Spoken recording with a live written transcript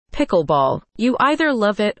Pickleball. You either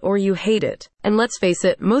love it or you hate it. And let's face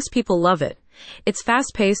it, most people love it. It's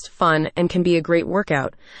fast-paced, fun, and can be a great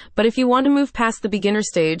workout. But if you want to move past the beginner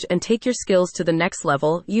stage and take your skills to the next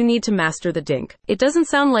level, you need to master the dink. It doesn't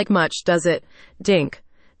sound like much, does it? Dink.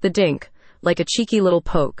 The dink. Like a cheeky little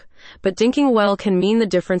poke. But dinking well can mean the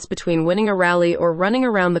difference between winning a rally or running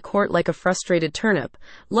around the court like a frustrated turnip.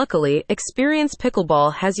 Luckily, Experience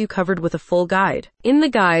Pickleball has you covered with a full guide. In the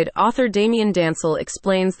guide, author Damien Dancel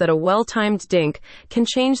explains that a well-timed dink can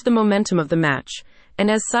change the momentum of the match. And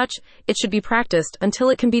as such, it should be practiced until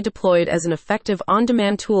it can be deployed as an effective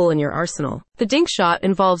on-demand tool in your arsenal. The dink shot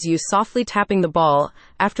involves you softly tapping the ball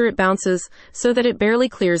after it bounces so that it barely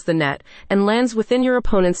clears the net and lands within your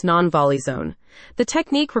opponent's non-volley zone. The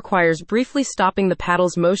technique requires briefly stopping the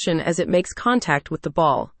paddle's motion as it makes contact with the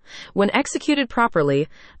ball. When executed properly,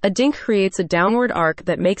 a dink creates a downward arc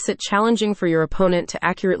that makes it challenging for your opponent to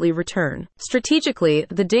accurately return. Strategically,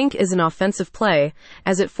 the dink is an offensive play,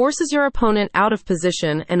 as it forces your opponent out of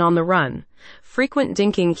position and on the run. Frequent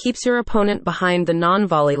dinking keeps your opponent behind the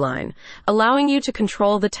non-volley line, allowing you to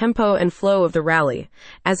control the tempo and flow of the rally.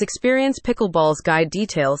 As Experience Pickleball's guide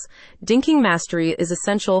details, dinking mastery is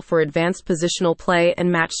essential for advanced positional play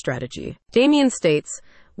and match strategy. Damien states,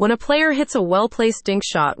 when a player hits a well-placed dink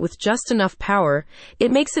shot with just enough power,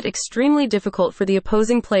 it makes it extremely difficult for the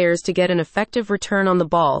opposing players to get an effective return on the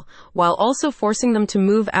ball, while also forcing them to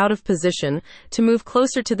move out of position, to move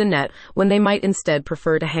closer to the net when they might instead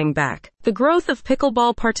prefer to hang back. The growth of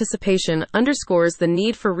pickleball participation underscores the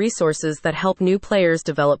need for resources that help new players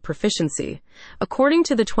develop proficiency. According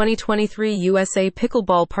to the 2023 USA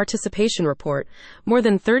Pickleball Participation Report, more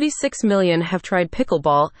than 36 million have tried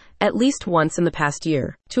pickleball at least once in the past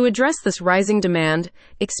year. To address this rising demand,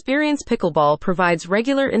 Experience Pickleball provides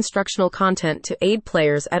regular instructional content to aid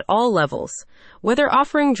players at all levels. Whether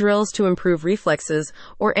offering drills to improve reflexes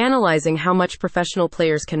or analyzing how much professional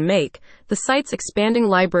players can make, the site's expanding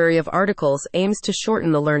library of articles aims to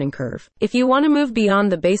shorten the learning curve. If you want to move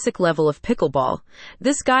beyond the basic level of pickleball,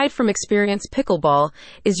 this guide from Experience Pickleball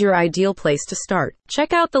is your ideal place to start.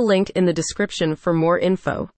 Check out the link in the description for more info.